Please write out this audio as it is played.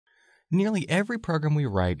Nearly every program we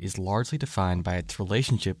write is largely defined by its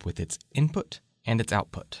relationship with its input and its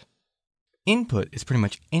output. Input is pretty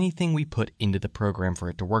much anything we put into the program for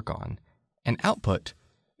it to work on, and output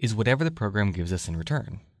is whatever the program gives us in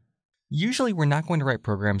return. Usually we're not going to write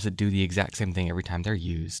programs that do the exact same thing every time they're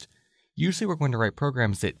used. Usually we're going to write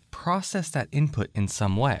programs that process that input in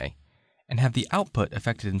some way and have the output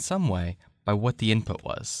affected in some way by what the input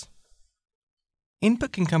was.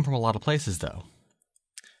 Input can come from a lot of places though.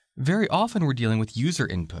 Very often we're dealing with user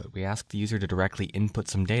input. We ask the user to directly input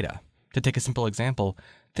some data. To take a simple example,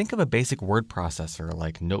 think of a basic word processor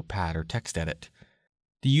like Notepad or TextEdit.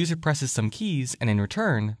 The user presses some keys and in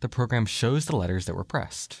return, the program shows the letters that were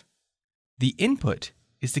pressed. The input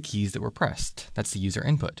is the keys that were pressed. That's the user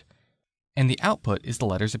input. And the output is the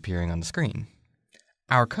letters appearing on the screen.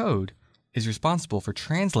 Our code is responsible for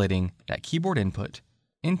translating that keyboard input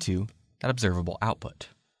into that observable output.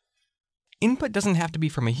 Input doesn't have to be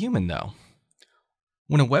from a human though.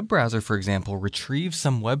 When a web browser, for example, retrieves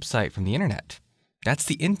some website from the internet, that's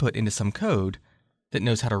the input into some code that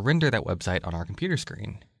knows how to render that website on our computer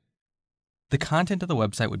screen. The content of the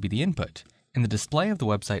website would be the input, and the display of the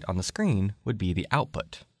website on the screen would be the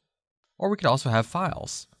output. Or we could also have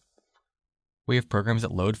files. We have programs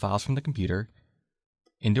that load files from the computer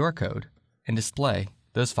into our code and display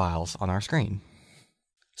those files on our screen.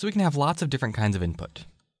 So we can have lots of different kinds of input.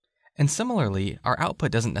 And similarly, our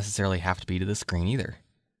output doesn't necessarily have to be to the screen either.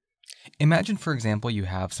 Imagine, for example, you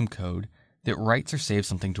have some code that writes or saves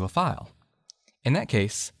something to a file. In that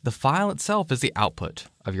case, the file itself is the output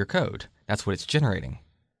of your code. That's what it's generating.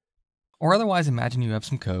 Or otherwise, imagine you have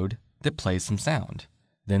some code that plays some sound.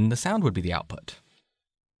 Then the sound would be the output.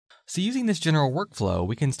 So using this general workflow,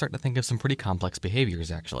 we can start to think of some pretty complex behaviors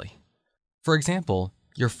actually. For example,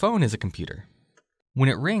 your phone is a computer. When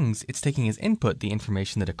it rings, it's taking as input the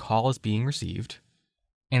information that a call is being received,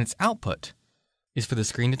 and its output is for the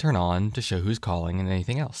screen to turn on to show who's calling and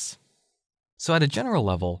anything else. So at a general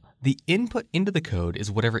level, the input into the code is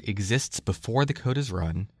whatever exists before the code is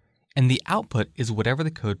run, and the output is whatever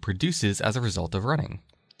the code produces as a result of running.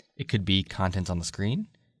 It could be contents on the screen,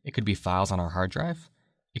 it could be files on our hard drive,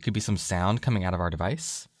 it could be some sound coming out of our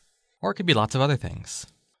device, or it could be lots of other things.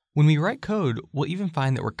 When we write code, we'll even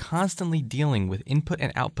find that we're constantly dealing with input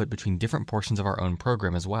and output between different portions of our own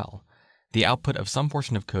program as well. The output of some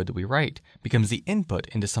portion of code that we write becomes the input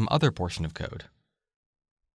into some other portion of code.